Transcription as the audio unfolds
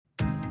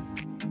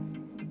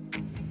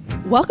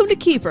Welcome to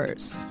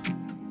Keepers.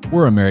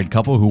 We're a married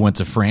couple who went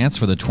to France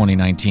for the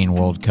 2019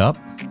 World Cup,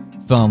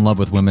 fell in love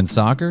with women's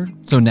soccer,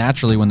 so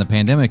naturally when the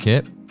pandemic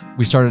hit,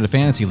 we started a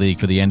fantasy league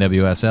for the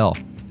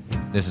NWSL.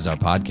 This is our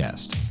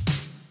podcast.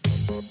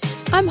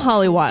 I'm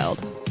Holly Wild.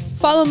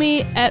 Follow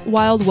me at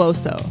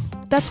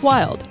WildWoso. That's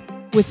Wild,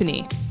 with an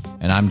E.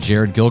 And I'm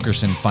Jared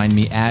Gilkerson. Find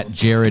me at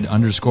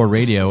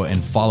Jared_radio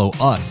and follow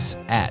us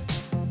at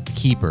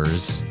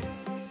Keepers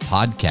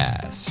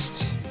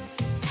Podcast.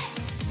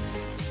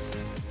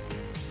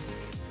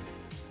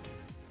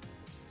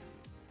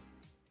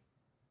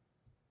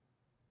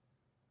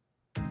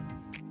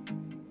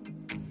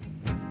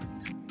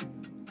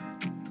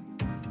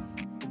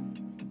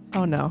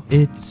 Oh no.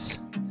 It's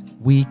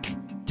week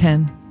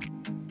 10.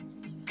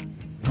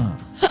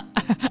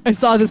 I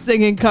saw the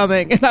singing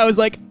coming and I was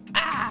like,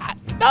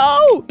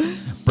 no!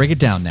 Break it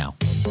down now.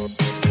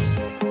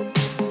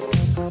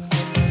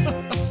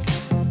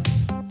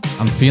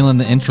 I'm feeling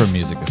the intro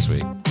music this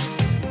week.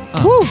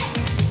 Woo!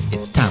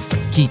 It's time for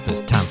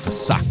keepers, time for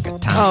soccer,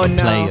 time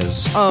for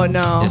players. Oh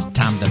no. It's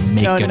time to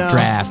make a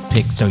draft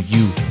pick so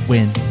you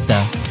win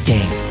the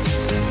game.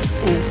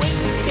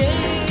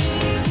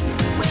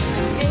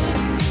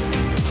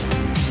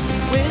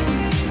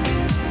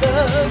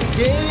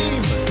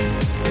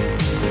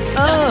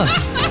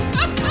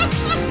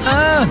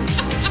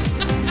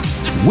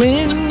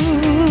 Win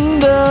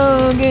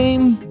the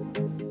game.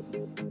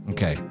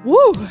 Okay.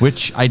 Woo!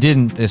 Which I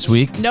didn't this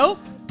week. Nope.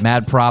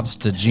 Mad props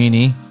to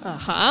Jeannie.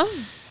 Uh-huh.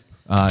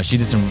 She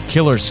did some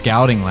killer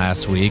scouting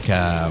last week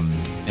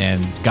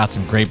and got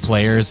some great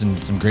players and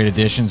some great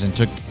additions and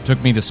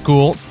took me to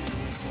school.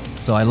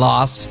 So I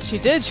lost. She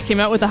did. She came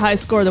out with the high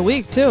score of the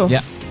week, too.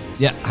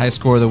 Yeah, high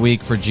score of the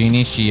week for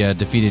Jeannie. She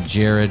defeated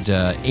Jared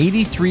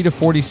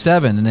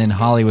 83-47, and then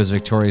Holly was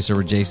victorious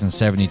over Jason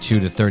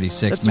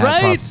 72-36. That's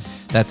right. Props.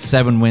 That's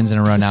 7 wins in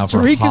a row now for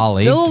Holly. The streak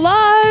is still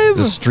alive.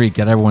 The streak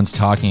that everyone's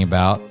talking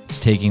about is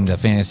taking the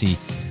fantasy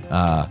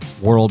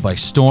world by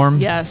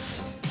storm.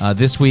 Yes.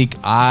 This week,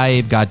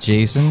 I've got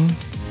Jason.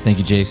 Thank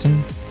you,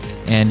 Jason.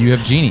 And you have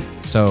Jeannie.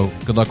 So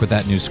good luck with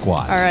that new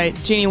squad. All right,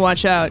 Jeannie,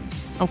 watch out.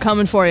 I'm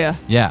coming for you.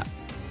 Yeah.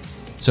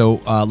 So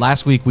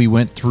last week, we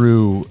went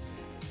through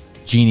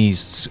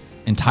Jeannie's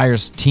entire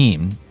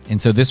team.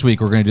 And so this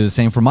week, we're going to do the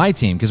same for my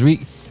team because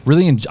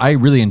I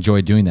really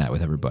enjoy doing that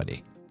with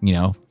everybody, you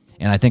know?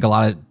 And I think a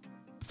lot of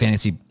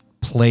fantasy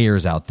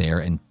players out there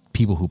and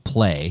people who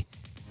play,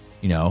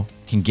 you know,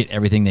 can get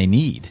everything they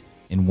need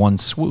in one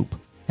swoop.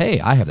 Hey,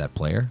 I have that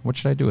player. What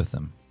should I do with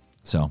them?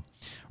 So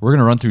we're going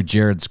to run through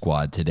Jared's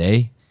squad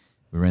today.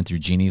 We ran through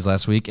Jeannie's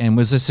last week and it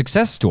was a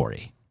success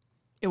story.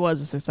 It was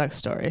a success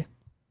story.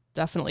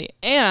 Definitely.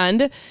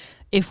 And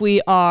if we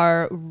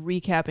are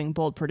recapping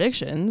bold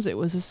predictions, it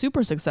was a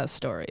super success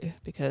story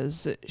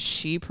because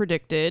she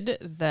predicted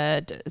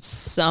that at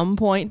some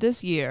point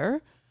this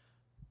year,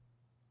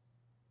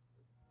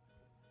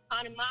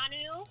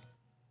 Hanamanu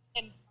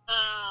and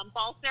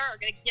Balser are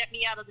going to get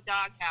me out of the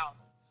doghouse.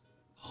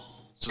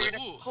 So, They're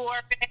going to score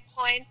big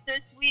points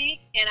this week,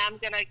 and I'm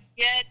going to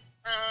get,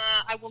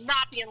 I will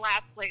not be in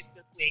last place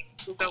this week.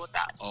 We'll go with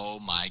that. oh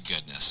my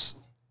goodness.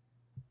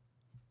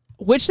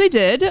 which they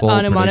did. Bold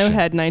Hanamanu prediction.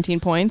 had 19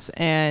 points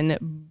and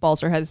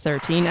Balser had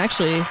 13.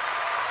 Actually,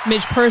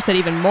 Midge Purse had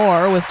even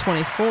more with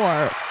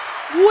 24,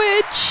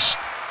 which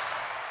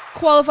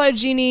qualified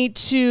Jeannie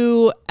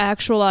to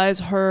actualize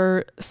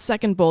her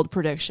second bold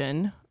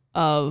prediction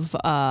of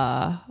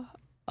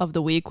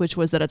the week, which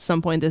was that at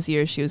some point this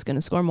year she was going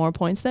to score more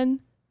points than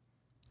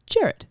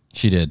Jared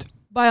She did.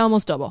 by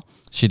almost double.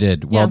 She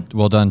did.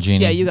 Well done,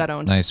 Jeannie. Yeah, you got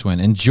owned. Nice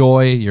win.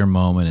 Enjoy your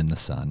moment in the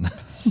sun.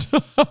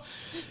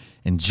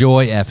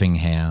 Enjoy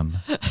Effingham.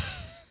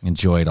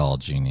 Enjoy it all,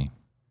 Jeannie.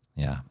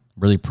 Yeah.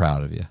 Really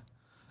proud of you.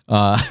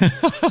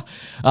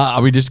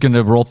 Are we just going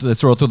to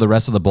let's roll through the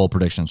rest of the bold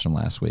predictions from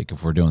last week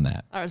if we're doing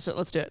that? All right, so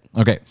let's do it.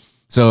 Okay.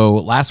 So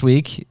last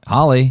week,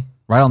 Holly,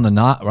 right on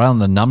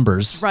the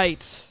numbers.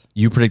 Right.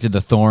 You predicted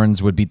the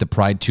Thorns would beat the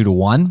Pride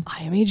 2-1.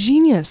 I am a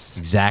genius.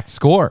 Exact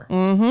score.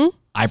 Mm-hmm.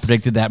 I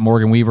predicted that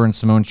Morgan Weaver and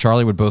Simone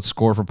Charlie would both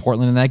score for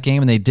Portland in that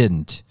game, and they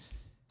didn't.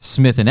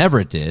 Smith and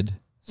Everett did.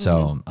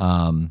 So,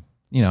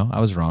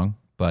 I was wrong,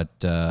 but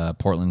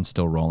Portland's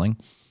still rolling.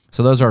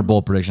 So those are our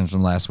bold predictions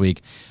from last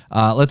week.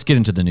 Let's get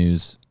into the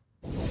news.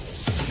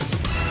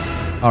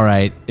 All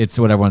right, it's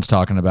what everyone's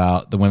talking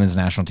about. The women's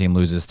national team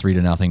loses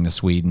 3-0 to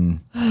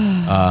Sweden.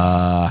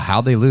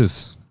 How'd they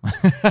lose?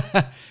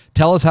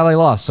 Tell us how they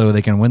lost so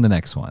they can win the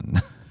next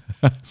one.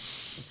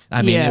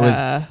 I mean,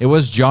 it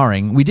was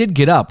jarring. We did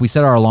get up. We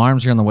set our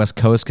alarms here on the West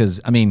Coast because,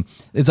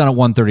 it's on at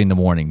 1:30 in the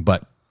morning,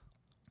 but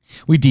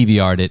we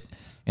DVR'd it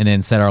and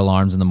then set our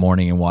alarms in the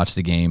morning and watched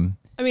the game.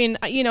 I mean,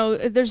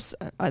 there's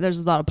a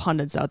lot of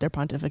pundits out there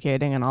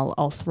pontificating, and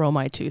I'll throw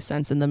my 2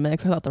 cents in the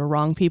mix. I thought the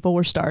wrong people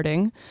were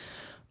starting.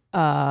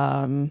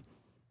 And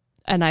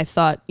I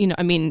thought,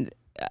 I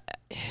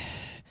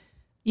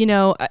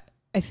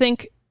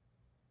think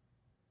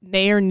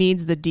Nair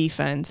needs the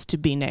defense to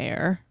be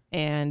Nair.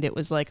 And it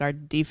was like our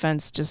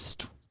defense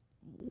just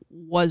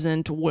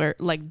wasn't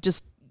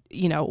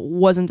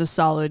wasn't the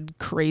solid,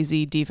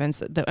 crazy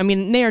defense.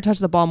 Nair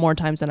touched the ball more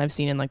times than I've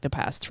seen in like the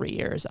past 3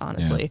 years,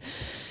 honestly,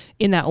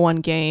 in that one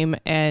game.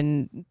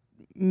 And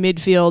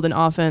midfield and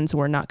offense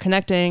were not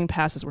connecting.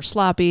 Passes were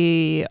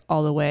sloppy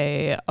all the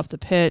way up the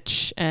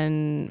pitch.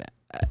 And,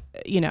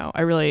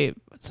 I really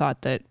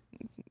thought that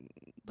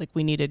like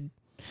we needed,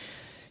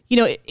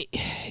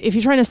 if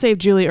you're trying to save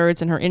Julie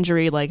Ertz and her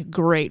injury, like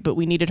great, but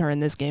we needed her in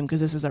this game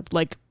because this is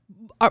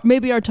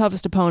maybe our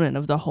toughest opponent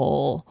of the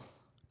whole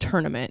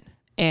tournament.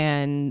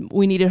 And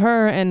we needed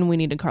her, and we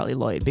needed Carly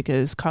Lloyd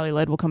because Carly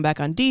Lloyd will come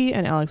back on D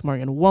and Alex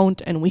Morgan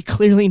won't. And we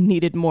clearly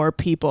needed more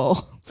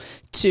people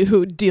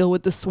to deal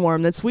with the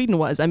swarm that Sweden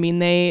was. I mean,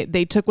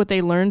 they took what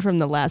they learned from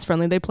the last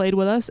friendly they played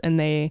with us, and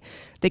they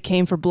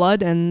came for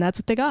blood, and that's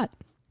what they got.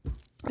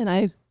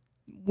 And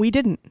we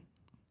didn't.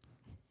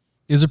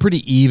 It was a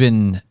pretty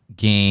even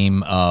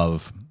game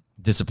of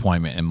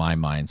disappointment in my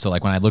mind. So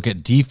like when I look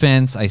at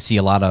defense, I see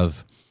a lot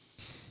of,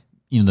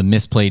 the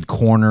misplayed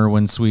corner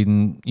when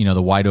Sweden,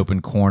 the wide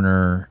open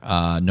corner,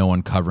 no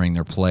one covering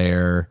their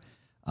player,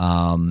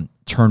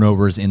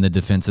 turnovers in the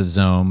defensive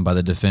zone by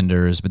the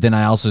defenders. But then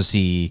I also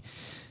see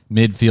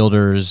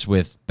midfielders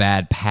with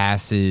bad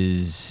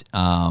passes,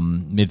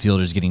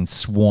 midfielders getting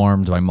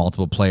swarmed by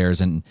multiple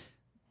players and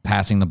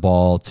passing the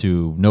ball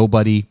to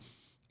nobody.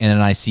 And then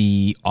I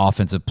see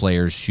offensive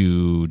players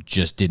who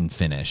just didn't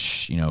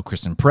finish.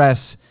 Kristen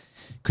Press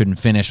couldn't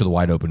finish with a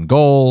wide open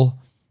goal.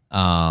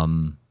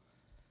 The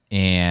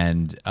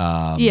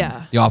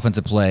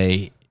offensive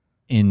play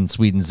in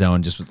Sweden's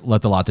zone just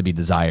left a lot to be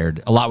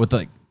desired. A lot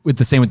with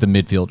the same with the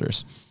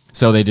midfielders.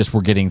 So they just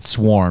were getting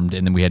swarmed,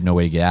 and then we had no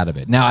way to get out of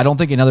it. Now, I don't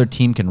think another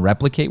team can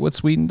replicate what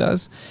Sweden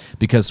does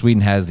because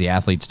Sweden has the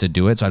athletes to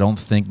do it. So I don't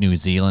think New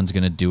Zealand's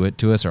going to do it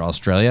to us or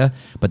Australia.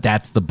 But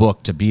that's the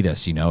book to beat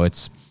us.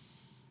 It's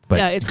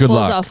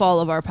close off all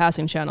of our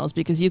passing channels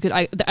because you could.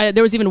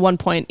 There was even one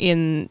point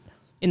in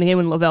the game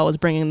when Lavelle was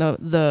bringing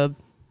the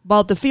ball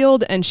up the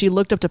field, and she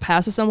looked up to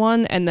pass to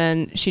someone, and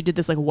then she did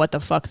this like what the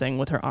fuck thing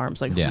with her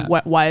arms, like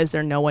why is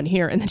there no one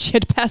here? And then she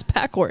had to pass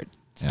backward.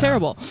 It's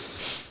terrible.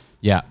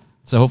 Yeah.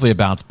 So hopefully a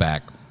bounce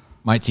back.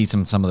 Might see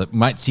some of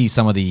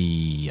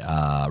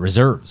the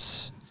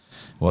reserves.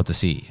 We'll have to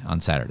see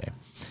on Saturday.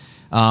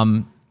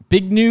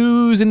 Big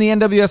news in the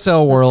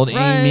NWSL world.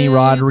 Right. Amy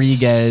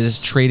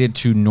Rodriguez traded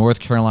to North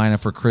Carolina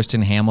for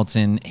Kristen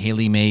Hamilton,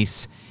 Haley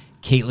Mace,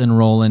 Caitlin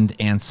Rowland,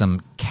 and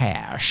some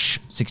cash,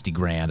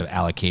 $60,000 of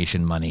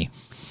allocation money.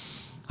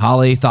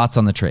 Holly, thoughts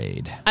on the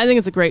trade? I think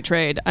it's a great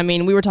trade. I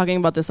mean, we were talking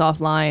about this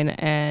offline,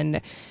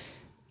 and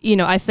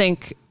I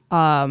think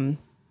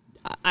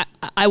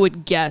I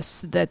would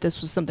guess that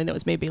this was something that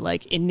was maybe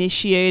like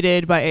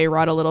initiated by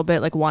A-Rod a little bit,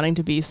 like wanting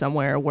to be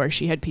somewhere where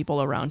she had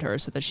people around her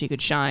so that she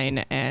could shine.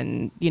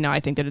 And, I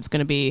think that it's going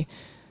to be,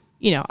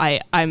 I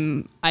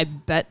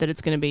bet that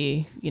it's going to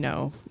be,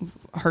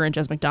 her and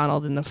Jess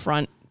McDonald in the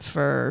front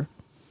for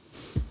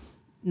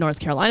North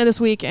Carolina this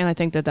week. And I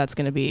think that that's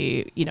going to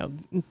be,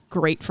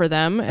 great for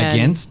them.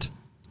 Against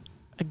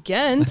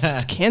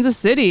Kansas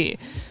City.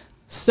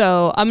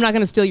 So I'm not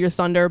going to steal your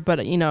thunder,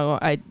 but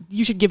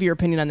you should give your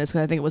opinion on this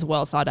because I think it was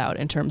well thought out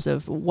in terms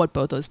of what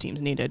both those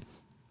teams needed.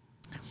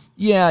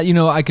 Yeah,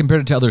 I compared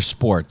it to other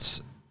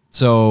sports.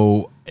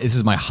 So this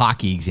is my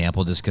hockey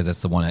example just because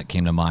that's the one that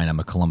came to mind.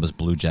 I'm a Columbus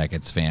Blue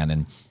Jackets fan,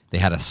 and they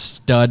had a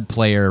stud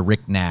player,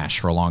 Rick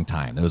Nash, for a long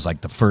time. It was like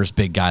the first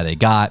big guy they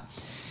got.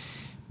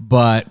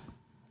 But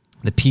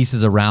the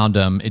pieces around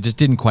him, it just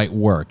didn't quite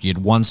work. You had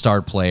one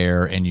star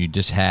player and you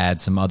just had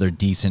some other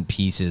decent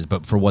pieces,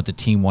 but for what the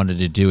team wanted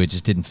to do, it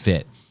just didn't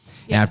fit.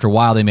 Yeah. And after a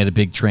while, they made a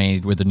big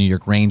trade with the New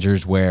York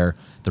Rangers where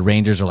the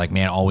Rangers are like,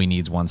 man, all we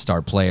need is one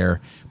star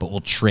player, but we'll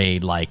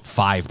trade like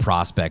 5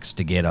 prospects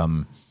to get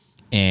them.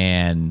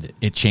 And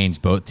it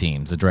changed both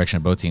teams, the direction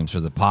of both teams for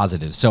the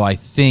positive. So I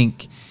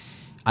think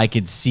I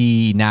could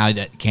see now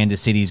that Kansas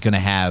City is going to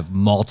have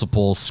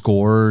multiple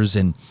scorers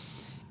and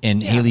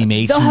Haley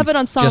Mace, they'll have an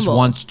ensemble. Just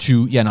wants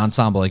to, an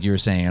ensemble, like you were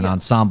saying, an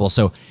ensemble.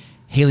 So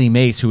Haley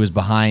Mace, who was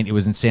behind, it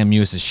was in Sam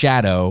Mewis's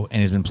shadow and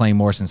has been playing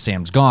more since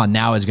Sam's gone,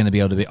 now is going to be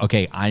able to be,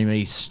 okay, I'm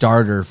a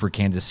starter for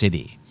Kansas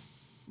City.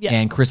 Yeah.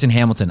 And Kristen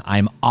Hamilton,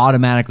 I'm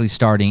automatically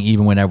starting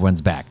even when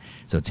everyone's back.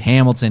 So it's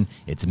Hamilton,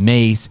 it's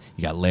Mace,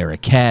 you got Lara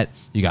Kett,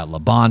 you got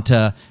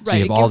Labonta. So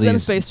you have all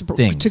these space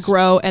things to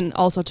grow, and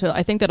also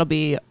I think that'll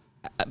be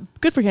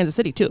good for Kansas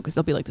City too, because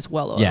they'll be like this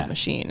well-oiled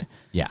machine.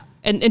 Yeah.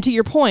 And to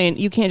your point,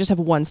 you can't just have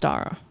one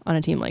star on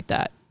a team like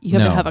that. You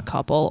have to have a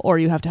couple, or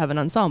you have to have an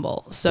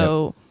ensemble.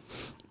 So,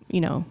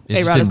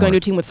 A-Rod is going to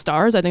a team with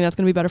stars. I think that's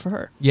going to be better for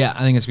her. Yeah, I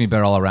think it's going to be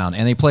better all around.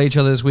 And they play each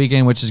other this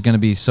weekend, which is going to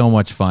be so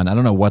much fun. I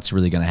don't know what's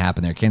really going to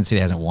happen there. Kansas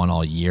City hasn't won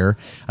all year.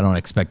 I don't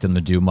expect them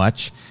to do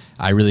much.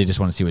 I really just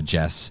want to see what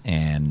Jess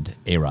and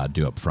A-Rod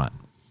do up front.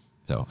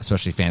 So,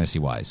 especially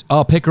fantasy-wise.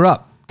 Oh, pick her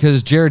up.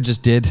 Because Jared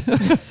just did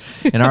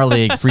in our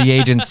league, free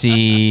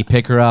agency,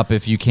 pick her up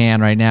if you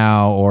can right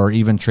now, or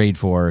even trade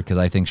for her, because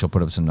I think she'll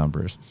put up some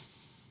numbers.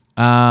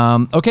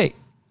 Okay,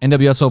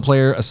 NWSL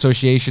Player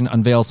Association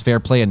unveils Fair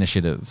Play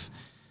Initiative.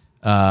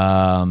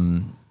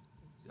 Holly,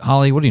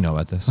 what do you know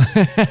about this?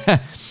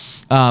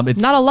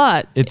 It's Not a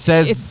lot. It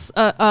says it's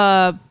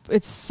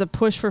a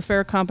push for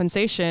fair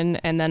compensation,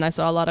 and then I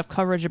saw a lot of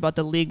coverage about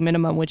the league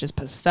minimum, which is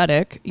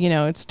pathetic.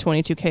 It's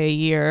 $22K a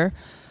year.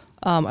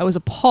 I was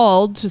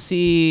appalled to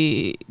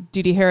see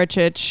Didi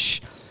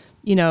Hericic,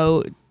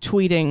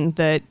 tweeting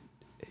that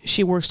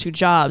she works 2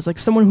 jobs. Like,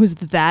 someone who's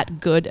that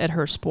good at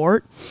her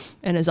sport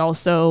and is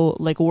also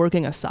like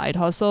working a side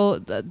hustle.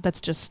 That's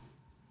just,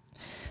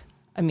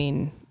 I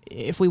mean,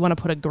 if we want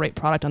to put a great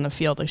product on the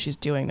field like she's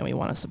doing, then we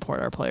want to support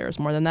our players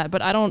more than that.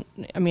 But I don't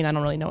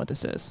really know what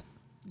this is.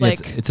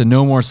 Like, it's a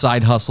no more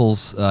side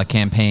hustles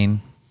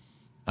campaign.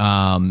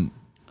 A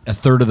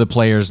third of the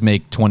players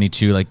make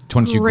 22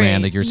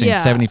 grand. Like you're saying,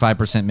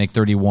 75% make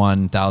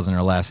 31,000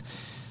 or less.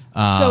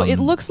 So it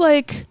looks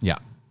like yeah,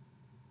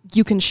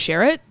 you can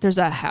share it. There's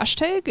a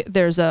hashtag.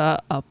 There's a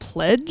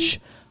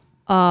pledge.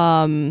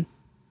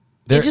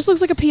 It just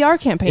looks like a PR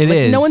campaign. It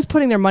is. No one's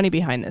putting their money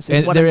behind this.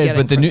 Is what there I'm is,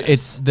 getting but from this.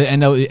 it's the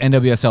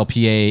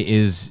NWSLPA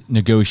is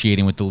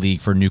negotiating with the league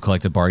for a new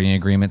collective bargaining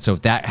agreement. So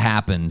if that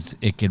happens,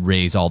 it could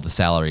raise all the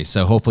salaries.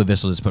 So hopefully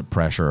this will just put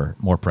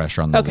more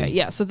pressure on the league. Okay,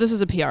 yeah. So this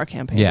is a PR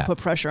campaign to put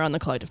pressure on the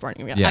collective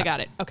bargaining agreement. Yeah. I got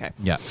it. Okay.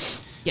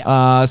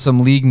 Yeah.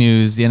 Some league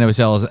news. The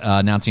NWSL is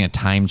announcing a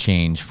time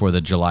change for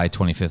the July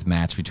 25th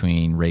match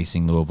between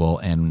Racing Louisville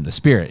and the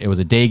Spirit. It was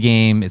a day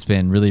game. It's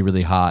been really,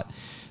 really hot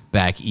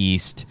back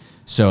east.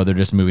 So they're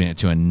just moving it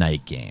to a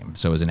night game.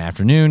 So it was an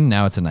afternoon.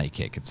 Now it's a night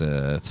kick. It's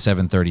a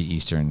 7:30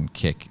 Eastern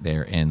kick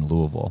there in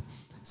Louisville.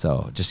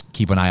 So just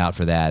keep an eye out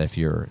for that if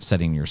you're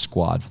setting your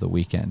squad for the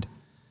weekend.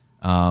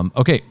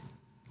 Okay.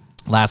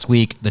 Last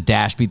week, the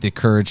Dash beat the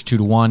Courage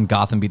 2-1.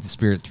 Gotham beat the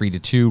Spirit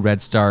 3-2.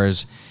 Red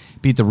Stars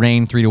beat the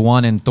Reign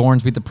 3-1. And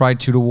Thorns beat the Pride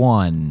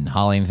 2-1.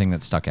 Holly, anything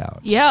that stuck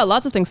out? Yeah,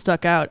 lots of things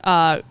stuck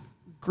out.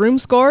 Groom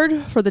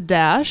scored for the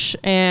Dash,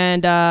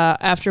 and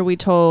after we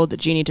told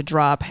Jeannie to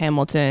drop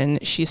Hamilton,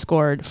 she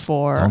scored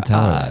for Don't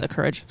tell her that. the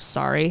Courage.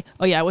 Sorry.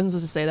 Oh, yeah, I wasn't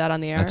supposed to say that on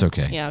the air. That's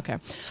okay. Yeah, okay.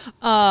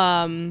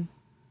 Well,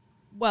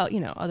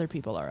 other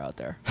people are out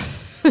there.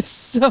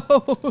 So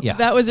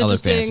that was other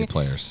interesting. fantasy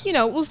players.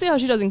 We'll see how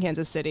she does in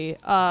Kansas City.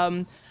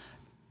 I'm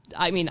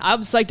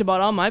psyched about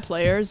all my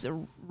players.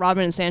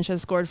 Robin and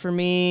Sanchez scored for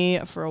me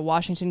for a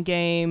Washington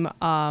game.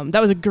 That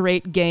was a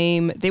great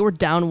game. They were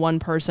down one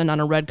person on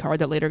a red card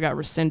that later got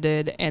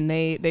rescinded, and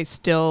they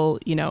still,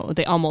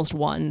 they almost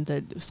won.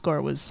 The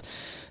score was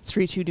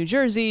 3-2 New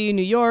Jersey,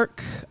 New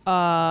York. Keep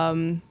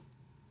an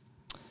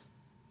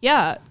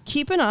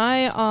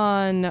eye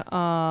on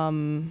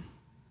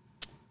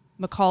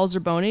McCall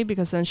Zerboni,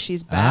 because then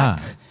she's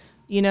back.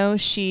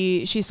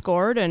 She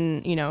scored,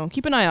 and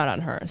keep an eye out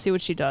on her, see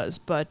what she does.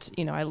 But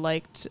I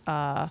liked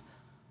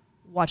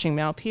watching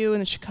Mal Pugh in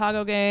the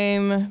Chicago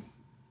game.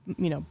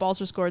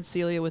 Balser scored,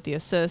 Celia with the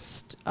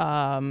assist,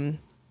 and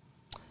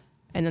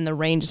then the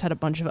Reign just had a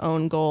bunch of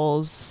own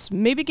goals.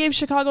 Maybe gave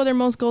Chicago their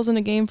most goals in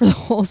a game for the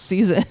whole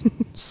season.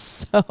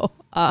 So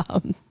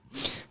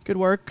good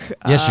work.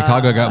 Yeah,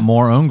 Chicago got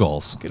more own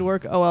goals. Good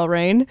work, OL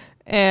Reign.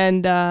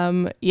 And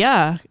and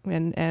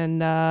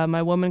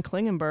my woman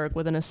Klingenberg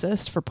with an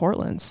assist for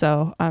Portland.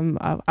 So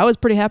I was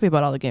pretty happy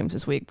about all the games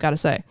this week, gotta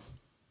say.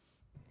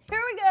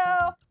 Here we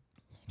go.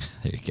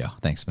 There you go.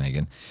 Thanks,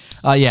 Megan.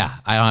 I don't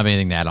have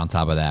anything to add on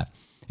top of that.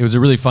 It was a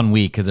really fun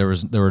week because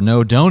there were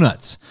no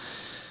donuts.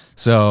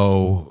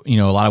 So, a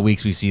lot of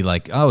weeks we see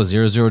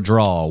 0-0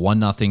 draw,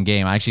 1-0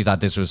 game. I actually thought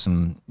this was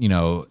some,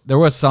 there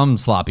was some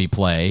sloppy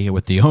play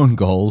with the own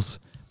goals,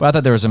 but I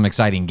thought there were some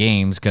exciting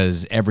games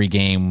because every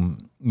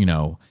game, 3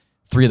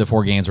 of the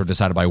 4 games were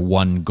decided by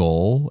 1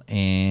 goal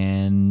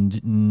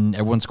and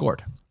everyone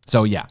scored.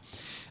 So, yeah.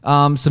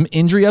 Some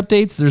injury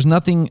updates. There's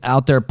nothing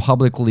out there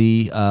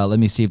publicly. Let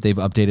me see if they've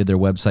updated their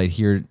website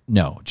here.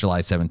 No,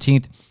 July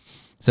 17th.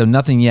 So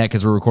nothing yet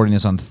because we're recording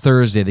this on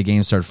Thursday. The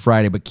game started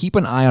Friday, but keep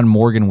an eye on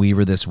Morgan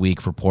Weaver this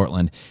week for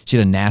Portland. She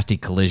had a nasty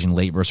collision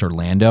late versus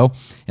Orlando.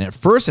 And at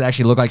first it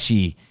actually looked like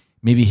she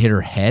maybe hit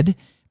her head.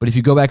 But if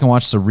you go back and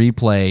watch the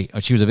replay,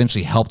 she was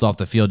eventually helped off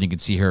the field. And you can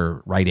see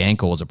her right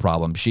ankle was a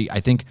problem.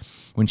 I think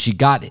when she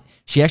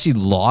actually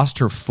lost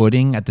her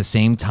footing at the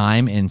same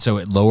time. And so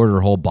it lowered her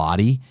whole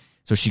body.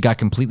 So she got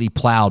completely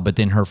plowed, but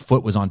then her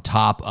foot was on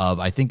top of,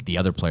 I think, the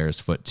other player's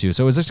foot too.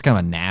 So it was just kind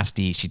of a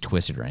nasty, she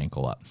twisted her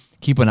ankle up.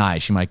 Keep an eye.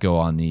 She might go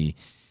on the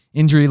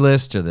injury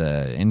list or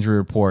the injury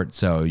report,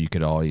 so you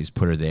could always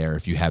put her there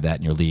if you have that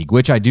in your league,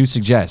 which I do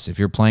suggest. If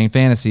you're playing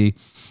fantasy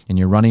and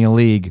you're running a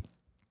league,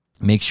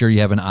 make sure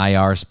you have an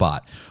IR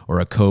spot or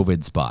a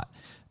COVID spot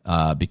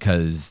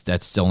because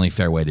that's the only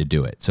fair way to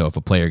do it. So if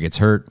a player gets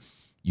hurt,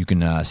 you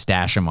can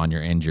stash them on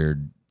your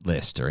injured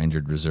list or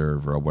injured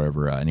reserve or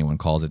whatever anyone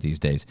calls it these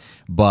days.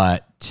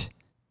 But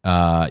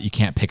you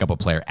can't pick up a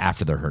player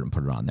after they're hurt and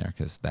put it on there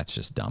because that's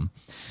just dumb.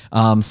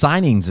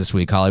 Signings this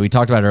week, Holly. We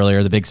talked about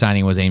earlier. The big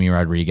signing was Amy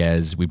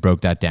Rodriguez. We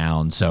broke that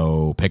down.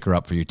 So pick her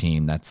up for your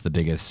team. That's the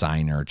biggest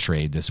sign or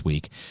trade this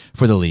week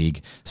for the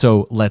league.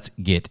 So let's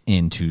get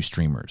into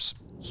streamers.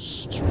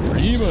 So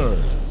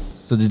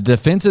the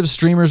defensive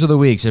streamers of the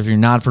week. So if you're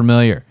not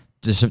familiar,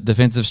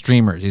 defensive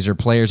streamers. These are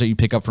players that you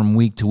pick up from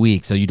week to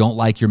week. So you don't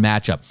like your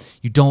matchup.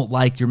 You don't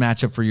like your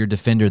matchup for your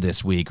defender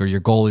this week or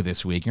your goalie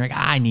this week. You're like,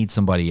 I need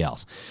somebody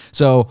else.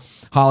 So,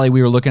 Holly,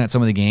 we were looking at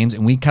some of the games,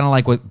 and we kind of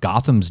like what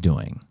Gotham's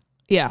doing.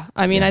 Yeah.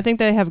 I mean, I think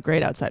they have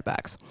great outside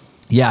backs.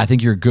 Yeah, I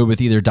think you're good with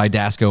either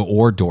Didasco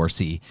or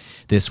Dorsey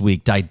this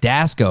week.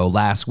 Didasco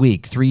last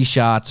week, 3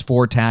 shots,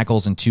 4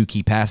 tackles, and 2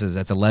 key passes.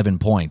 That's 11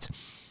 points.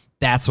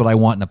 That's what I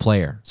want in a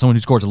player. Someone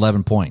who scores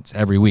 11 points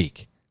every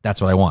week.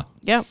 That's what I want.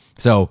 Yeah.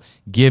 So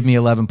give me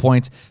 11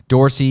 points.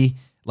 Dorsey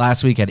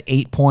last week had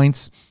 8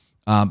 points.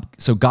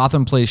 So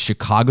Gotham plays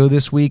Chicago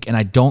this week, and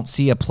I don't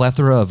see a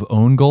plethora of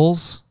own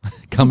goals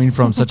coming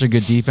from such a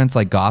good defense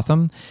like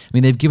Gotham. I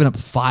mean, they've given up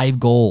 5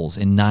 goals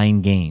in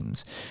 9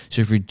 games.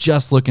 So if you're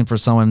just looking for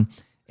someone,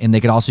 and they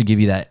could also give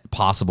you that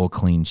possible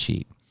clean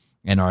sheet.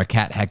 And our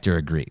cat Hector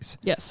agrees.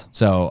 Yes.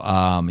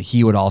 So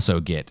he would also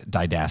get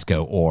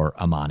Didasco or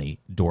Amani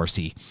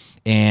Dorsey.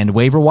 And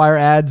waiver wire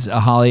ads,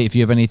 Holly, if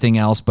you have anything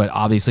else, but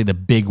obviously the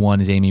big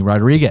one is Amy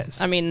Rodriguez.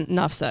 I mean,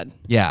 enough said.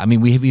 Yeah, I mean,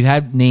 we've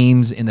had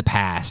names in the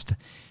past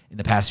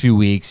few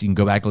weeks. You can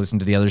go back and listen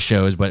to the other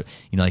shows, but,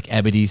 like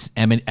Ebony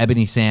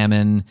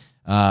Salmon,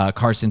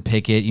 Carson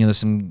Pickett, there's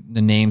some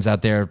the names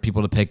out there,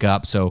 people to pick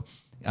up. So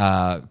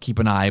keep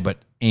an eye, but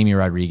Amy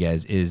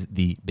Rodriguez is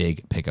the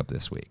big pickup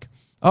this week.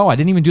 Oh, I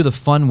didn't even do the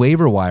fun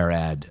waiver wire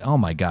ad. Oh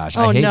my gosh,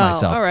 I hate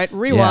myself. All right,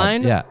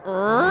 rewind. Yeah.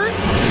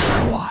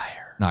 Waiver wire.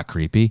 Not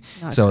creepy.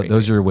 Creepy.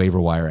 Those are waiver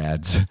wire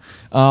ads.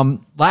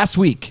 Last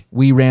week,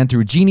 we ran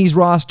through Jeannie's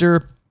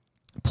roster,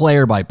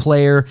 player by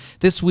player.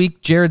 This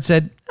week, Jared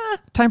said,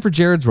 time for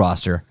Jared's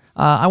roster.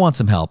 I want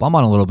some help. I'm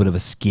on a little bit of a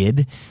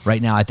skid.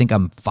 Right now, I think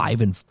I'm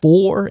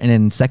 5-4 and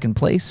in second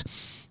place.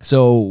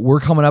 So we're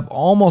coming up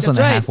almost on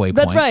the halfway point.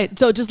 That's right.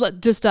 So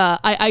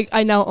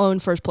I now own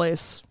first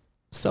place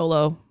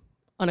solo.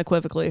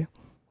 Unequivocally.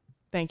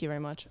 Thank you very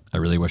much. I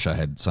really wish I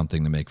had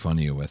something to make fun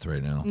of you with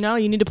right now. No,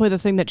 you need to play the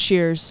thing that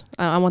cheers.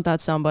 I want that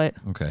soundbite.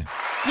 Okay.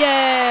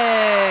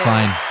 Yay!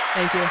 Fine.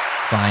 Thank you.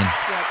 Fine.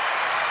 Yep.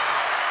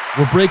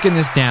 We're breaking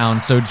this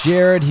down. So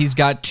Jared, he's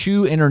got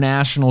 2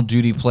 international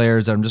duty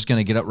players that I'm just going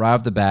to get up right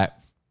off the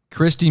bat.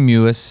 Christy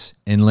Mewis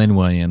and Lynn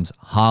Williams.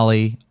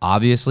 Holly,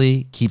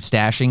 obviously, keep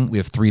stashing. We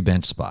have 3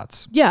 bench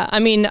spots. Yeah, I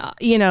mean,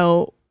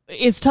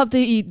 it's tough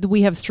that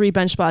we have 3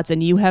 bench spots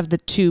and you have the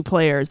 2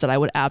 players that I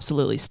would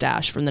absolutely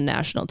stash from the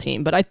national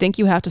team. But I think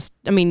you have to,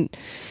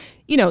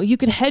 you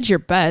could hedge your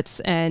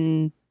bets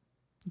and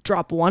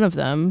drop one of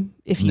them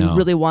if you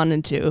really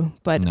wanted to.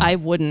 But I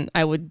wouldn't.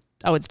 I would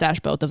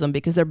stash both of them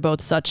because they're both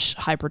such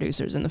high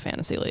producers in the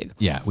fantasy league.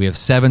 Yeah, we have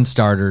 7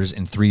 starters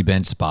and 3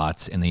 bench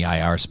spots in the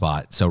IR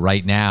spot. So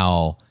right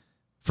now,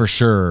 for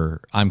sure,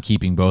 I'm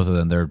keeping both of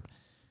them. They're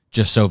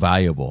just so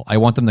valuable. I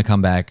want them to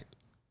come back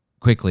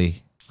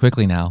quickly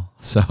now.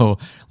 So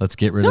let's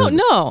get rid of it.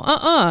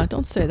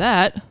 Don't say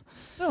that.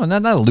 No,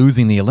 not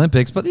losing the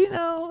Olympics, but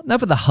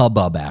enough of the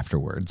hubbub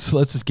afterwards.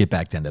 Let's just get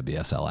back to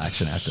NWSL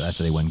action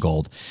after they win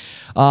gold.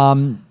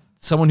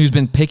 Someone who's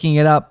been picking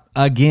it up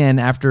again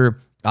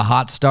after a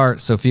hot start,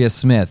 Sophia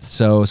Smith.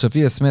 So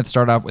Sophia Smith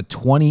started off with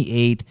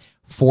 28,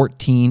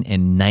 14,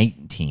 and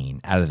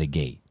 19 out of the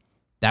gate.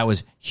 That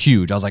was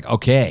huge. I was like,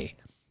 okay,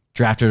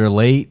 drafted her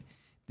late.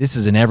 This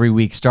is an every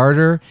week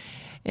starter.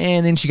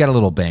 And then she got a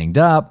little banged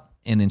up.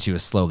 And then she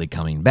was slowly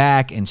coming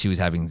back, and she was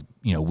having,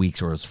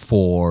 weeks where it was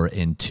 4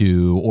 and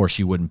 2, or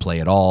she wouldn't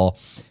play at all.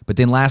 But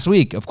then last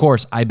week, of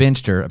course, I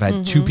benched her. I've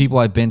had 2 people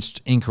I've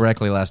benched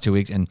incorrectly the last 2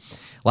 weeks, and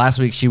last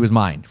week she was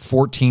mine.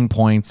 14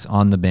 points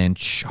on the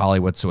bench. Holly,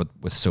 what's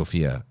with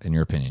Sophia, in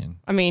your opinion?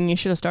 I mean, you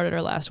should have started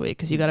her last week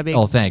because you got to be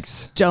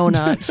thanks.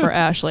 donut for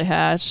Ashley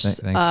Hatch.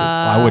 Thanks.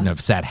 I wouldn't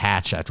have sat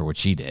Hatch after what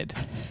she did.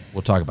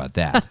 We'll talk about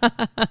that.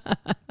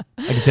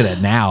 I can say that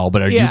now,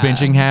 but are you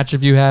benching Hatch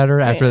if you had her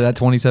after that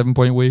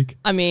 27-point week?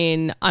 I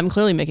mean, I'm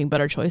clearly making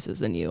better choices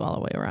than you all the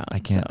way around. I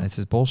can't. This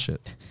is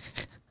bullshit.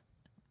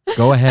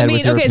 Go ahead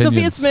with your opinions.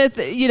 Sophia Smith,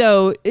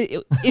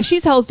 if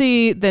she's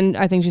healthy, then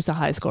I think she's a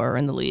high scorer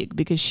in the league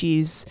because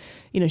she's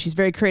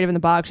very creative in the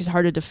box. She's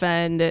hard to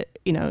defend.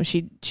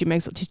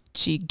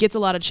 She gets a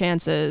lot of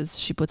chances.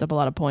 She puts up a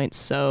lot of points.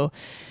 So,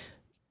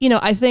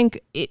 I think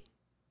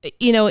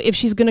if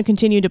she's going to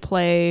continue to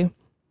play,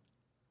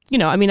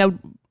 I would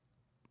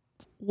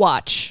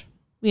watch.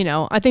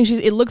 I think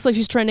it looks like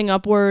she's trending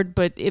upward,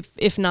 but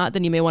if not,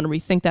 then you may want to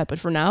rethink that. But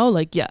for now,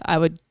 I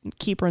would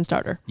keep her and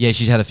start her. Yeah,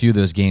 she's had a few of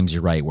those games,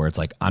 you're right, where it's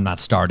like, I'm not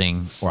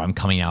starting or I'm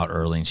coming out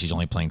early and she's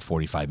only playing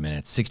 45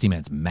 minutes, 60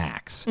 minutes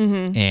max.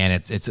 Mm-hmm. And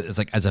it's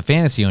like, as a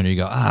fantasy owner, you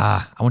go,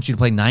 I want you to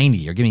play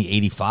 90 or give me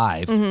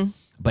 85. Mm-hmm.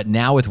 But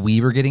now with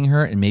Weaver getting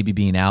hurt and maybe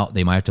being out,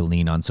 they might have to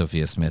lean on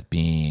Sophia Smith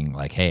being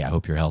like, hey, I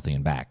hope you're healthy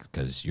and back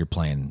because you're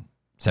playing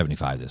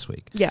 75 this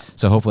week. Yeah.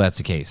 So hopefully that's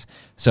the case.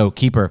 So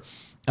keep her.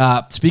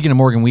 Speaking of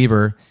Morgan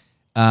Weaver,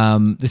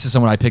 this is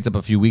someone I picked up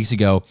a few weeks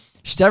ago.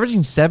 She's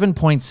averaging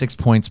 7.6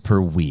 points per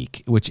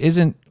week, which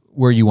isn't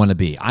where you want to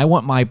be. I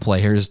want my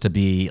players to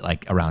be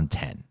like around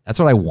 10. That's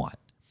what I want.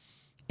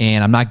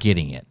 And I'm not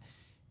getting it.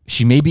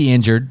 She may be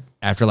injured.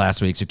 after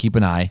last week, so keep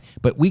an eye.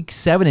 But week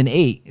 7 and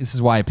 8, this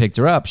is why I picked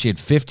her up. She had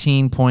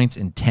 15 points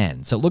and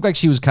 10. So it looked like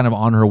she was kind of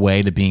on her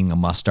way to being a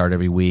must start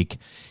every week,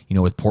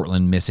 with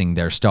Portland missing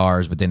their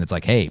stars. But then it's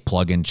like, hey,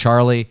 plug in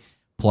Charlie,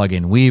 plug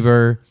in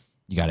Weaver.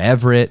 You got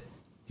Everett.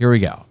 Here we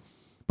go.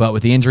 But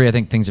with the injury, I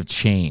think things have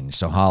changed.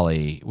 So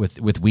Holly,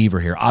 with Weaver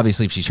here,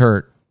 obviously if she's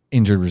hurt,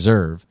 injured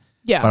reserve.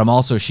 Yeah. But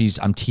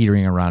I'm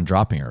teetering around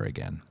dropping her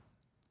again.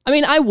 I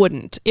mean, I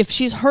wouldn't. If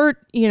she's hurt,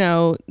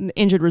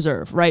 injured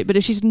reserve, right? But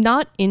if she's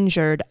not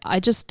injured, I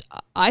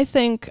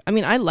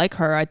like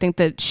her. I think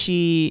that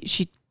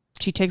she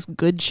takes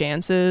good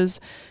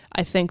chances.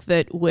 I think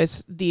that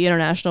with the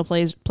international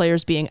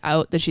players being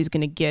out, that she's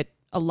going to get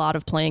a lot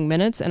of playing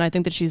minutes, and I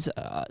think that she's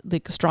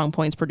like a strong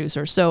points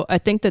producer. So I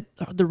think that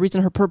the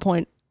reason her per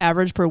point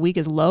average per week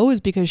is low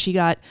is because she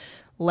got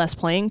less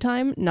playing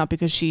time, not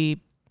because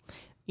she,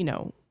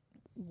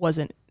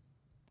 wasn't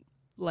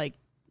like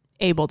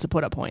able to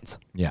put up points.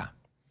 Yeah.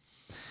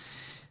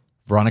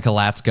 Veronica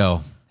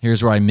Latsko.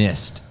 Here's where I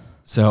missed.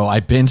 So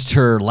I binged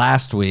her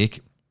last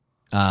week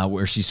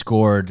where she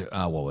scored,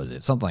 what was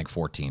it? Something like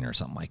 14 or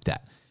something like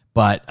that.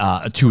 But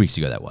 2 weeks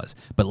ago that was.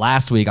 But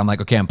last week I'm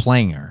like, okay, I'm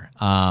playing her.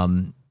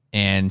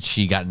 And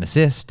she got an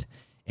assist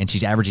and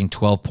she's averaging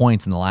 12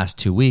 points in the last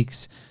 2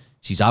 weeks.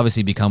 She's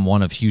obviously become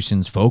one of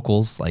Houston's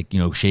focals. Like,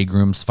 Shea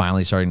Groom's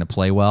finally starting to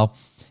play well.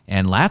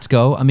 And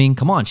Latsko, I mean,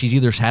 come on. She's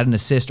either had an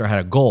assist or had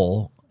a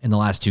goal in the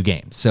last 2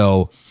 games.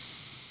 So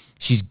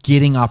she's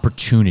getting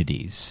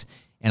opportunities,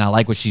 and I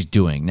like what she's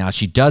doing. Now,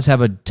 she does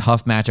have a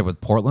tough matchup with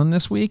Portland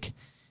this week,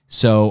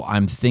 so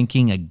I'm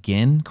thinking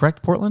again,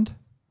 correct, Portland?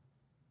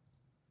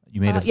 You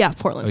made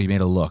Portland. Oh, you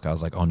made a look. I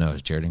was like, oh no,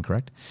 is Jared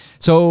incorrect?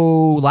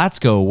 So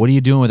Latsko, what are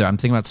you doing with her? I'm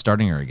thinking about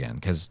starting her again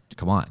because,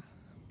 come on,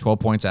 12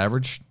 points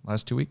average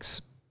last 2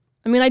 weeks.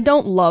 I mean, I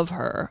don't love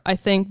her. I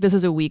think this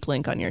is a weak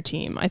link on your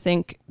team. I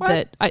think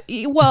I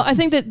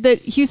think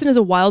that Houston is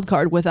a wild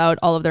card without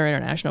all of their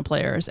international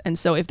players. And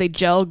so if they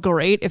gel,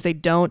 great. If they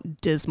don't,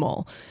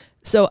 dismal.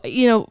 So,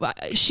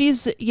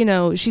 she's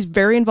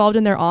very involved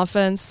in their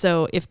offense.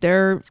 So if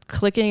they're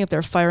clicking, if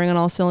they're firing on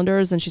all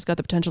cylinders, then she's got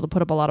the potential to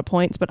put up a lot of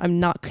points. But I'm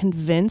not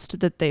convinced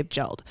that they've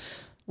gelled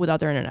without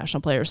their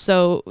international players.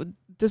 So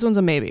this one's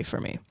a maybe for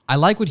me. I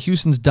like what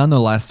Houston's done the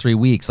last 3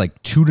 weeks,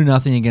 like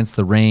 2-0 against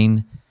the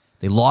Reign.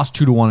 They lost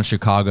 2-1 in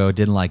Chicago.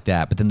 Didn't like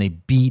that. But then they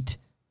beat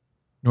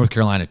North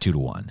Carolina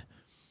 2-1.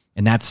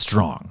 And that's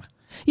strong.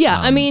 Yeah.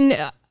 I mean,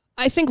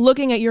 I think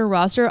looking at your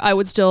roster, I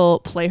would still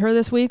play her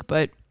this week,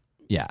 but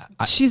yeah,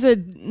 she's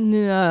on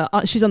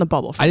the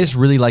bubble. I just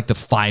really like the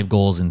 5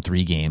 goals in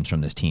 3 games from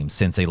this team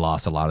since they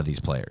lost a lot of these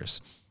players.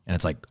 And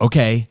it's like,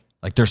 okay,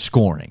 like they're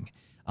scoring.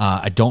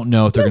 I don't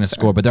know if they're going to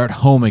score, but they're at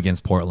home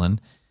against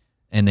Portland.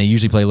 And they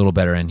usually play a little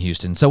better in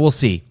Houston. So we'll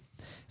see.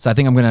 So I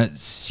think I'm going to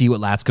see what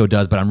Latsko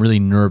does, but I'm really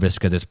nervous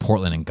because it's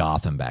Portland and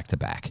Gotham back to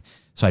back.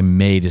 So I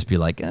may just be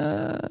like,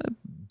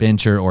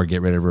 bench her or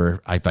get rid of her.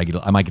 I might get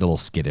a little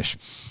skittish.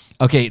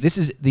 Okay, this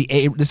is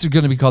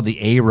going to be called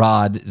the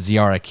A-Rod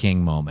Ziara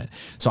King moment.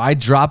 So I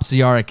dropped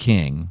Ziara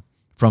King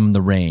from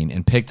the Reign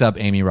and picked up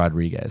Amy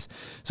Rodriguez.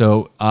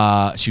 So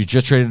she was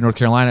just traded to North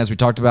Carolina, as we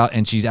talked about,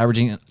 and she's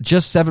averaging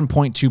just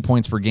 7.2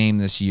 points per game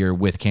this year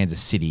with Kansas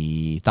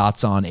City.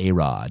 Thoughts on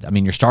A-Rod? I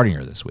mean, you're starting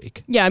her this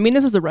week. Yeah, I mean,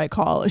 this is the right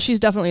call. She's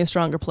definitely a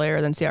stronger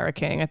player than Ziara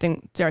King. I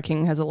think Ziara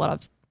King has a lot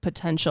of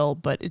potential,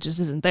 but it just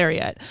isn't there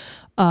yet.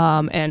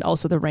 And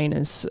also the Reign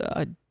is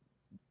a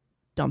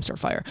dumpster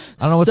fire.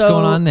 I don't know what's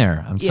going on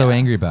there. I'm so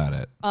angry about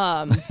it.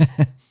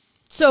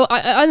 So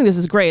I think this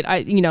is great.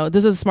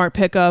 This is a smart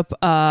pickup.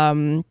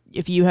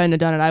 If you hadn't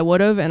done it, I would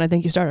have, and I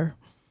think you start her.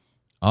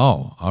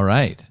 Oh, all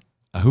right.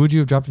 Who would you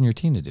have dropped in your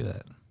team to do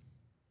that?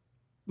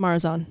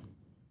 Marzan.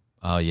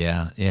 Oh,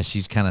 yeah. Yeah,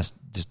 she's kind of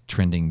just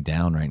trending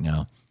down right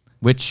now.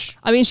 Which,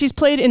 I mean, she's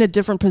played in a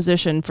different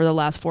position for the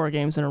last 4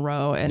 games in a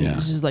row, and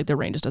it's just like the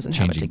Reign just doesn't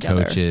have it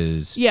together.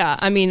 Coaches. Yeah,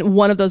 I mean,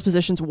 one of those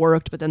positions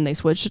worked, but then they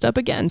switched it up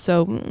again.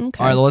 So, okay. All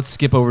right, well, let's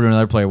skip over to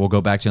another player. We'll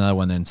go back to another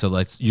one then. So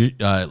let's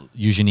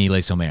Eugenie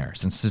Le Sommer,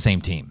 since it's the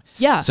same team.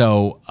 Yeah.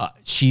 So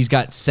she's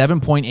got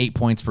 7.8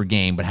 points per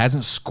game, but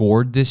hasn't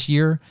scored this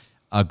year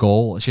a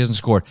goal. She hasn't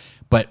scored.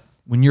 But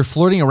when you're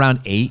flirting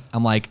around 8,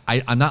 I'm like,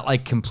 I'm not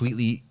like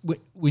completely.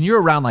 When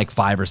you're around like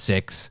 5 or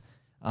 6.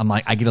 I'm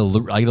like, I get a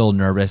little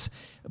nervous,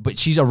 but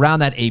she's around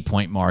that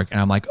 8-point mark, and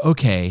I'm like,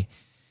 okay.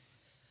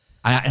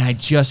 I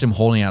just am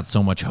holding out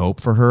so much hope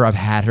for her. I've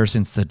had her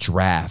since the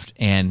draft,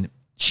 and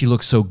she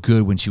looked so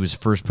good when she was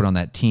first put on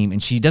that team,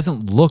 and she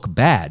doesn't look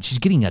bad. She's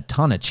getting a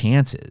ton of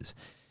chances.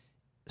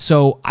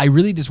 So I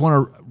really just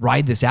want to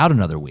ride this out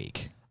another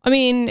week. I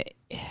mean,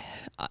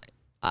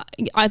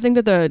 I think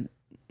that the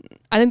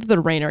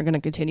Reign are going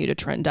to continue to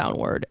trend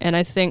downward, and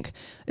I think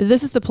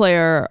this is the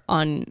player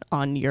on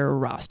your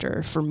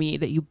roster for me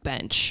that you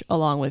bench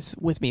along with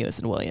Mewis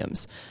and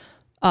Williams,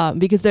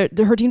 because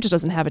her team just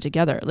doesn't have it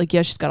together. Like,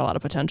 yeah, she's got a lot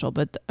of potential,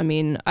 but I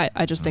mean,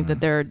 I just think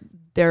that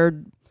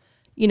they're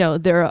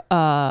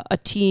a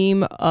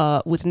team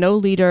with no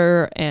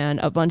leader and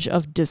a bunch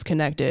of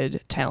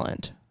disconnected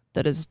talent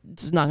that is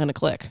just not going to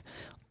click.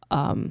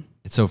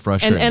 It's so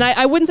frustrating. And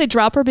I wouldn't say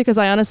drop her because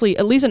I honestly,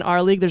 at least in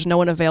our league, there's no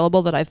one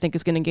available that I think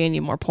is going to gain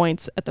you more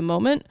points at the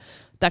moment.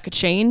 That could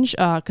change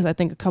because I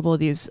think a couple of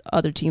these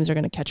other teams are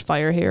going to catch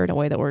fire here in a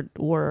way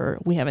that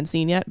we haven't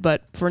seen yet.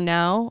 But for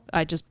now,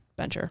 I just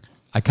bench her.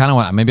 I kind of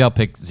want. Maybe I'll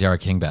pick Ziara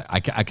King back.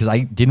 Because I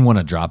didn't want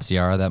to drop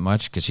Ziara that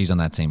much because she's on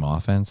that same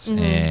offense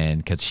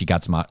and because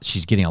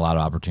she's getting a lot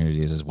of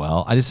opportunities as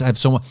well. I just have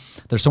so much.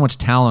 There's so much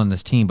talent on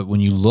this team, but when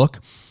you look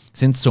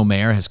since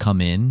Somer has come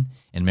in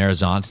and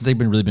Marizon, since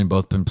they've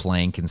both been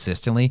playing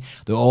consistently,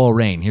 the OL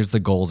Reign. Here's the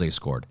goals they've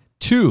scored: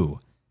 2,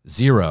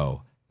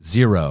 0,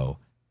 0,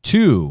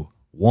 2,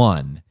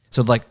 1.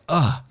 So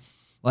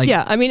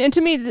Yeah, I mean, and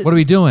to me, what are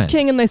we doing?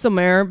 King and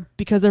Lesomer,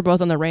 because they're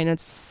both on the Reign,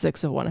 it's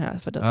 6 of one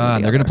half. It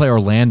doesn't. They're going to play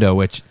Orlando,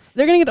 which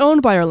they're going to get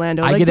owned by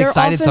Orlando. I get their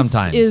excited offense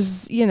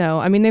sometimes.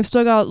 I mean, they've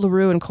still got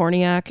LaRue and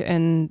Korniak,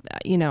 and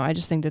I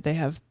just think that they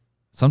have.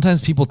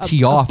 Sometimes people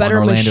tee off on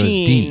Orlando's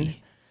machine.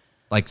 D.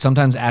 Like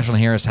sometimes Ashlyn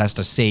Harris has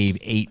to save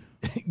 8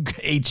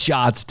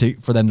 shots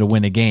for them to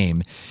win a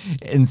game.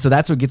 And so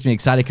that's what gets me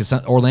excited because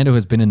Orlando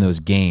has been in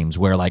those games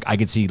where I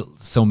could see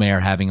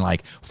Somer having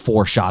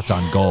 4 shots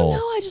on goal. No,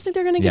 I just think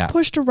they're going to get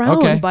pushed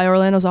around by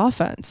Orlando's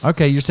offense.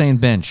 Okay, you're saying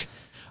bench.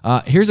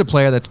 Here's a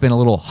player that's been a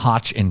little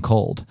hotch and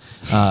cold.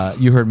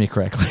 You heard me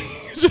correctly.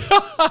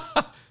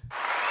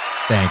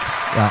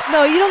 Thanks.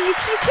 No, you don't. You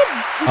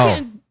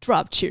can't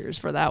drop cheers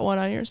for that one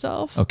on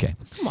yourself. Okay.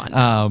 Come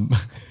on.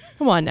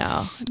 Come on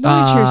now.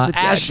 Nobody cheers the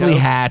dad Ashley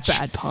jokes. Hatch,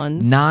 Bad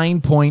puns.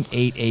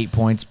 9.88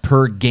 points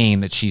per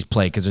game that she's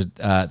played because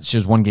she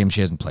has one game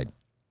she hasn't played.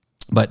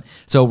 But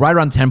so right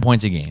around 10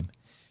 points a game.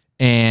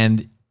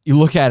 And you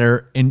look at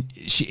her and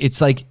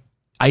it's like,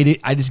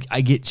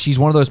 she's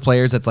one of those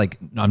players that's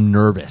I'm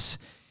nervous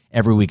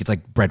every week. It's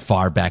like Brett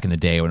Favre back in the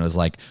day when it was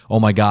like, oh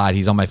my God,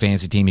 he's on my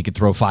fantasy team. He could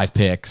throw 5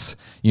 picks,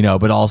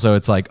 but also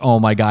it's like, oh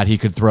my God, he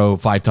could throw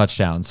 5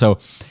 touchdowns. So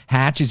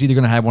Hatch is either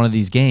going to have one of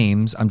these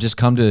games.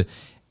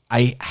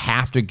 I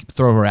have to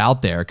throw her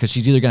out there because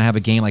she's either going to have a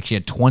game like she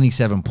had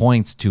 27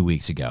 points 2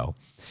 weeks ago,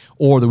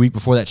 or the week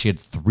before that she had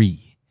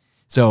 3.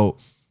 So,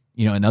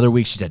 another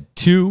week she's had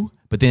 2,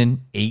 but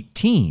then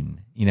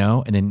 18,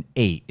 and then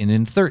 8, and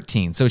then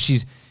 13. So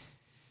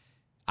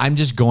I'm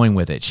just going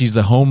with it. She's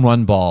the home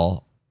run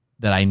ball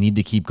that I need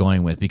to keep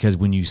going with because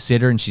when you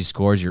sit her and she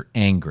scores, you're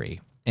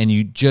angry. And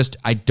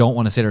I don't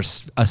want to sit her,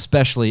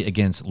 especially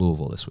against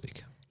Louisville this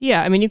week.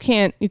 Yeah, I mean, you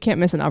can't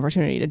miss an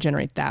opportunity to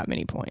generate that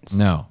many points.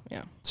 No.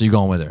 Yeah. So you're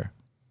going with her.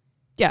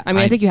 Yeah, I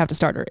mean, I think you have to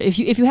start her. If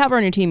you have her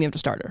on your team, you have to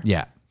start her.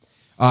 Yeah.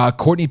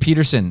 Courtney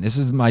Peterson. This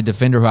is my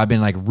defender who I've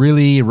been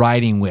really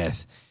riding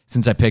with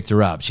since I picked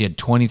her up. She had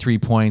 23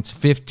 points,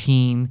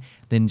 15,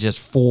 then just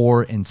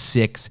 4 and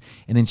 6,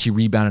 and then she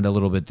rebounded a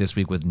little bit this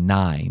week with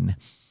 9.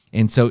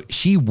 And so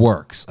she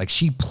works,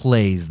 she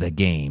plays the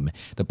game.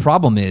 The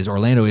problem is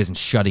Orlando isn't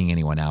shutting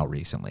anyone out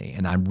recently,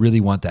 and I really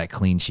want that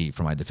clean sheet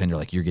for my defender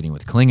like you're getting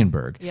with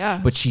Klingenberg.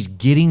 Yeah. But she's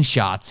getting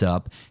shots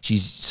up.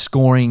 She's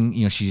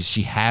scoring.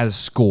 She has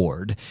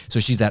scored. So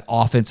she's that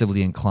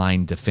offensively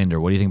inclined defender.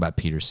 What do you think about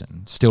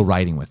Peterson? Still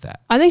riding with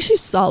that? I think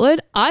she's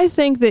solid. I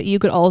think that you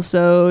could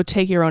also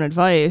take your own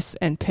advice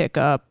and pick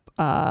up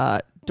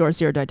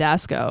Dorsey or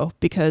Didasco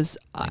because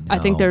I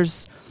think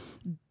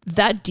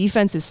that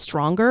defense is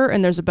stronger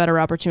and there's a better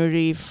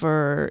opportunity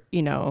for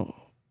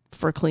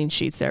clean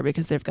sheets there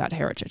because they've got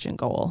Heritage in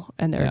goal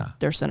and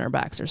their center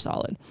backs are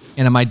solid.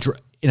 And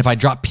if I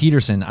drop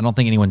Peterson, I don't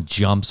think anyone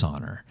jumps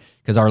on her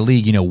because our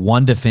league,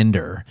 one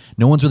defender,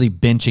 no one's really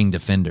benching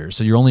defenders.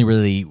 So you're only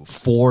really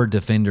 4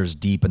 defenders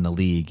deep in the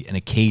league and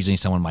occasionally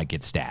someone might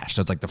get stashed.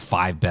 So it's the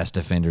 5 best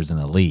defenders in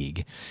the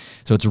league.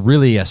 So it's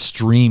really a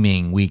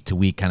streaming week to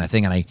week kind of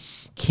thing. And I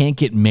can't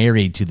get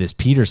married to this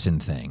Peterson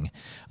thing.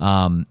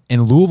 And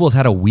Louisville's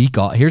had a week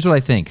off. Here's what I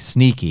think.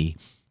 Sneaky.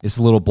 It's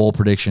a little bowl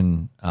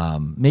prediction,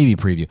 maybe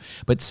preview.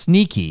 But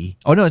sneaky.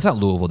 Oh, no, it's not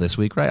Louisville this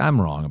week, right? I'm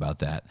wrong about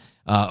that.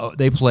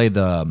 They play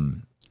the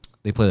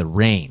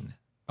Reign.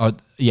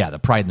 The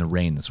Pride and the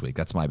Reign this week.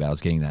 That's my bad. I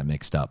was getting that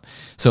mixed up.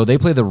 So they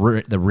play the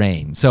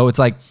Reign. So it's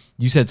like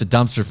you said, it's a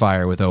dumpster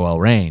fire with OL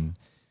Reign.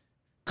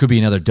 Could be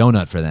another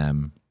donut for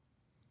them.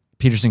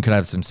 Peterson could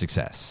have some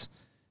success.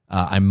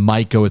 I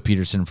might go with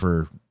Peterson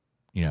for,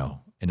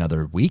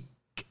 another week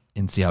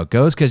and see how it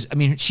goes. Because,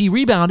 she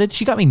rebounded.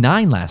 She got me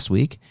 9 last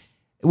week.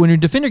 When your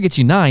defender gets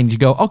you 9, you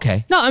go,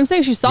 okay. No, I'm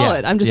saying she's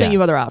solid. Yeah, I'm just saying you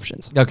have other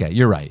options. Okay,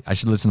 you're right. I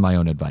should listen to my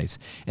own advice.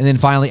 And then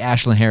finally,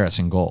 Ashlyn Harris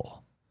in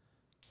goal.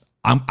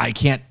 I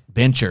can't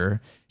bench her.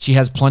 She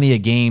has plenty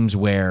of games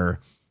where,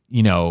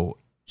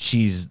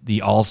 she's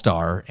the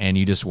all-star and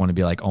you just want to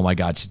be like, oh my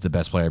God, she's the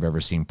best player I've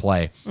ever seen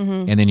play.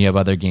 Mm-hmm. And then you have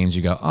other games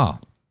you go, oh.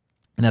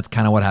 And that's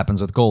kind of what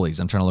happens with goalies.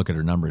 I'm trying to look at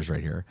her numbers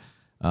right here.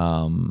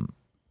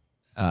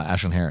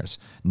 Ashlyn Harris,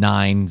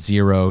 9,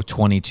 0,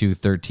 22,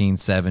 13,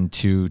 7,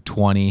 2,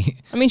 20.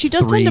 She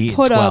does 3, tend to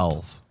put 12.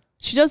 up.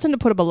 She does tend to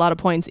put up a lot of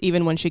points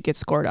even when she gets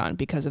scored on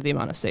because of the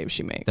amount of saves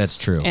she makes. That's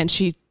true. And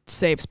she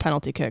saves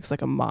penalty kicks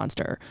like a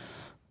monster.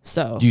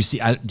 So Do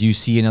you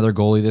see another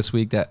goalie this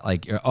week that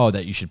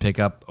that you should pick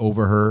up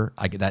over her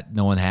that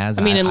no one has?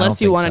 I mean, don't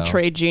unless you think want to so.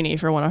 trade Jeannie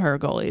for one of her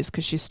goalies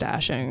because she's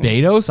stashing.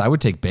 Betos, I would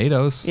take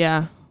Betos.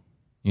 Yeah.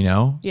 You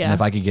know? Yeah. And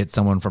if I could get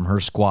someone from her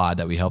squad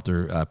that we helped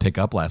her pick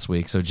up last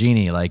week. So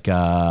Jeannie,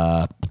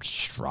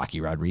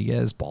 Rocky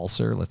Rodriguez,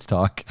 Balser, let's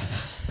talk.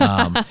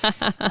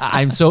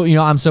 I'm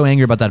so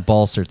angry about that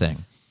Balser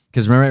thing.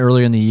 Because remember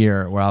earlier in the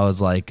year where I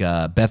was like,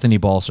 Bethany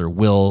Balser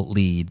will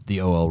lead the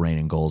OL reign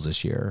in goals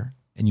this year.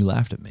 And you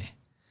laughed at me.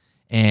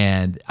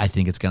 And I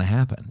think it's going to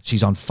happen.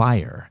 She's on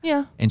fire.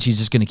 Yeah. And she's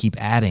just going to keep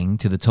adding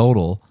to the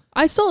total.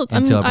 I'm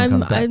Until everyone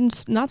comes back. I'm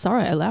not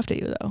sorry I laughed at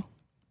you though.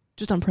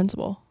 Just on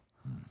principle.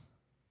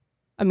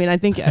 I mean, I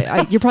think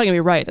you're probably gonna be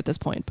right at this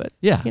point, but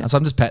Yeah. you know. So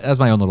I'm just that's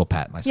my own little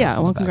pat myself. Yeah,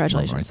 on well, the back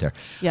congratulations. right there.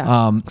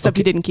 Yeah. Except okay.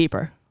 you didn't keep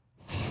her.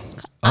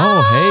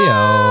 Oh,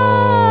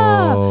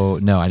 hey-oh.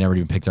 No, I never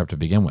even picked her up to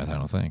begin with, I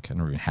don't think. I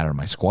never even had her in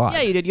my squad.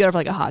 Yeah, you did. You had her for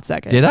like a hot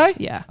second. Did I?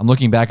 Yeah. I'm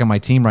looking back on my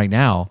team right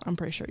now, I'm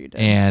pretty sure you did.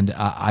 and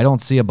I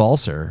don't see a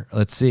Balser.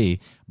 Let's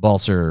see.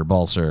 Balser.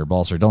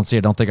 Don't see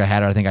it. Don't think I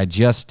had her. I think I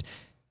just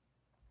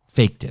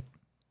faked it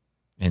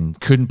and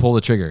couldn't pull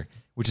the trigger,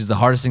 which is the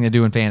hardest thing to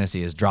do in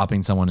fantasy is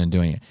dropping someone and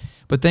doing it.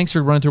 But thanks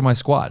for running through my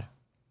squad.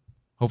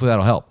 Hopefully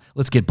that'll help.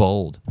 Let's get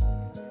bold.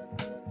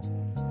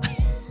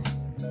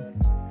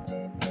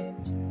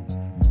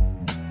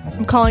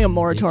 I'm calling a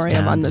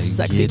moratorium on this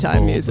sexy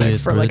time music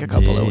for like a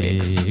couple of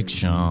weeks.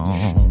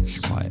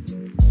 Quiet.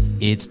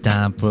 It's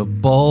time for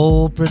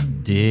bold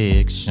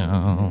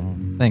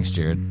prediction. Thanks,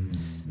 Jared.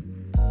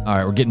 All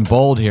right, we're getting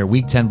bold here.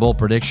 Week 10 bold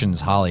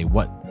predictions. Holly,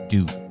 what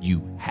do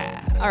you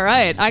have? All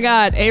right, I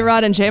got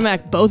A-Rod and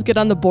J-Mac both get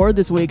on the board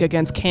this week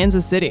against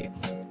Kansas City.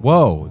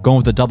 Whoa, going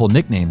with the double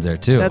nicknames there,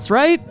 too. That's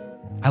right.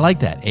 I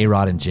like that.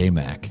 A-Rod and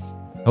J-Mac.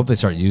 Hope they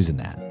start using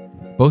that.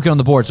 Both get on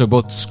the board, so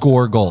both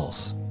score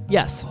goals.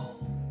 Yes.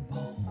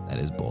 That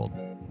is bold.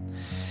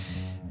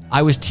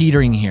 I was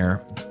teetering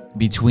here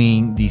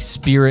between the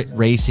Spirit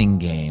Racing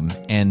game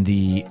and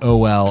the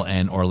OL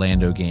and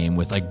Orlando game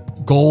with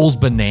like goals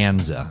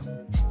bonanza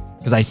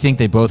because I think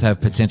they both have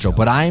potential.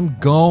 But I'm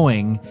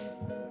going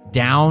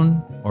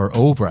down or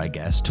over, I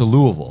guess, to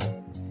Louisville.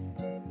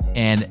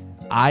 And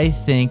I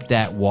think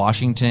that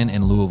Washington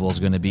and Louisville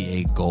is going to be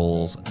a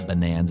goals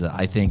bonanza.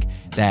 I think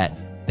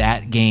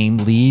that game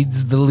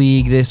leads the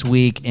league this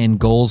week in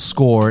goals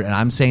scored. And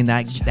I'm saying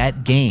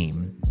that game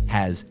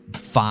has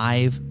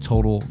 5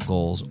 total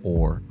goals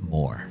or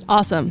more.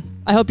 Awesome.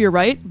 I hope you're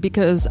right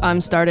because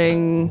I'm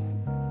starting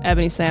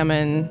Ebony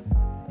Salmon,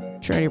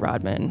 Trinity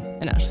Rodman,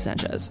 and Ashley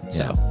Sanchez.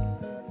 So,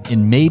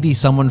 and maybe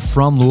someone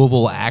from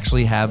Louisville will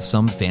actually have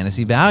some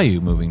fantasy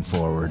value moving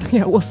forward.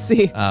 yeah, we'll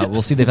see.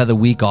 We'll see. They've had the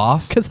week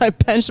off. Because I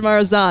benched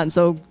Marazan,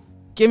 so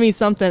give me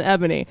something,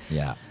 Ebony.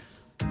 Yeah.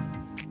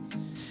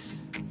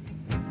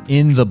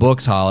 In the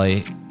books,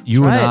 Holly,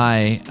 you and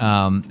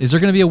I, is there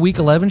going to be a week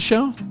 11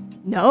 show?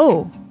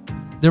 No.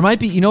 There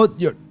might be,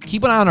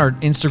 keep an eye on our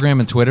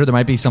Instagram and Twitter. There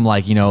might be some I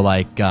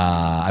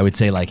would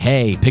say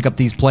hey, pick up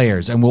these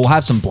players. And we'll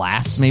have some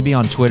blasts maybe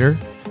on Twitter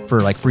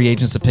for free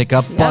agents to pick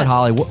up. Yes. But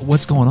Holly,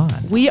 what's going on?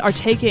 We are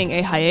taking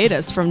a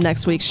hiatus from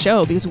next week's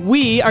show because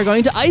we are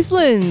going to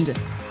Iceland.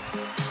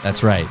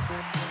 That's right.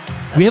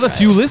 We have a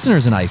few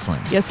listeners in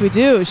Iceland. Yes, we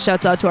do.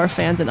 Shouts out to our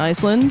fans in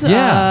Iceland.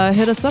 Yeah.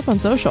 Hit us up on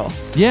social.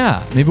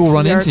 Yeah, maybe we'll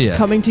run We are into you.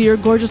 coming to your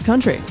gorgeous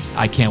country.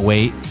 I can't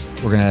wait.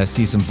 We're going to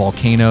see some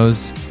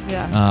volcanoes.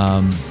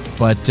 Yeah.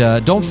 But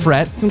don't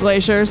fret. Some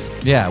glaciers.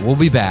 Yeah, we'll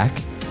be back.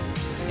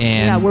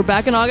 And Yeah, we're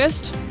back in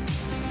August.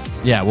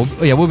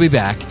 we'll be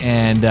back,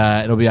 and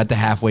it'll be at the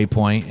halfway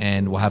point,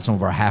 and we'll have some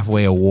of our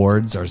halfway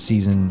awards, our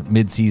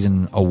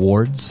mid-season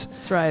awards.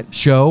 That's right.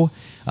 Show.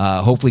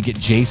 Hopefully, get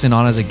Jason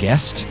on as a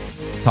guest.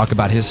 Talk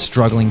about his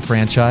struggling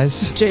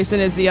franchise.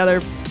 Jason is the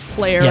other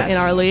player in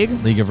our league.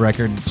 League of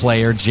Record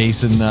player.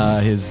 Jason,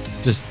 his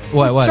just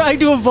what? Trying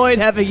to avoid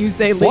having you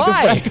say League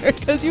Why? of Record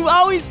because you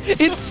always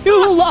it's too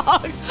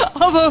long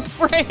of a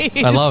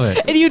phrase. I love it.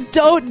 And you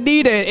don't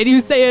need it, and you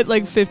say it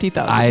 50,000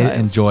 times. I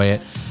enjoy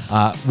it.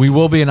 We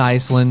will be in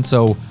Iceland,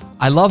 so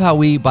I love how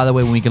by the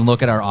way, when we can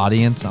look at our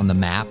audience on the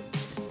map,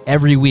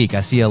 every week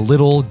I see a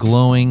little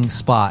glowing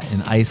spot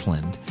in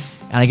Iceland,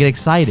 and I get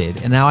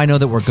excited, and now I know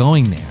that we're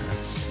going there.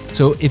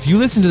 So if you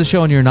listen to the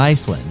show and you're in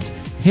Iceland,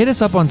 hit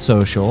us up on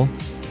social,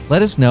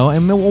 let us know,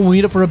 and we'll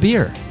meet up for a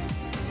beer.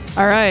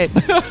 All right.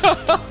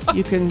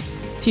 You can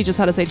teach us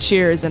how to say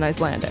cheers in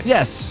Icelandic.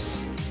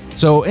 Yes.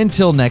 So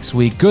until next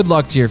week, good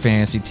luck to your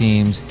fantasy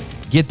teams.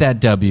 Get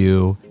that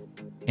W,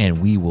 and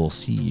we will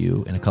see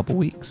you in a couple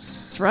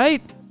weeks. That's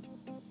right.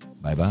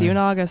 Bye-bye. See you in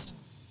August.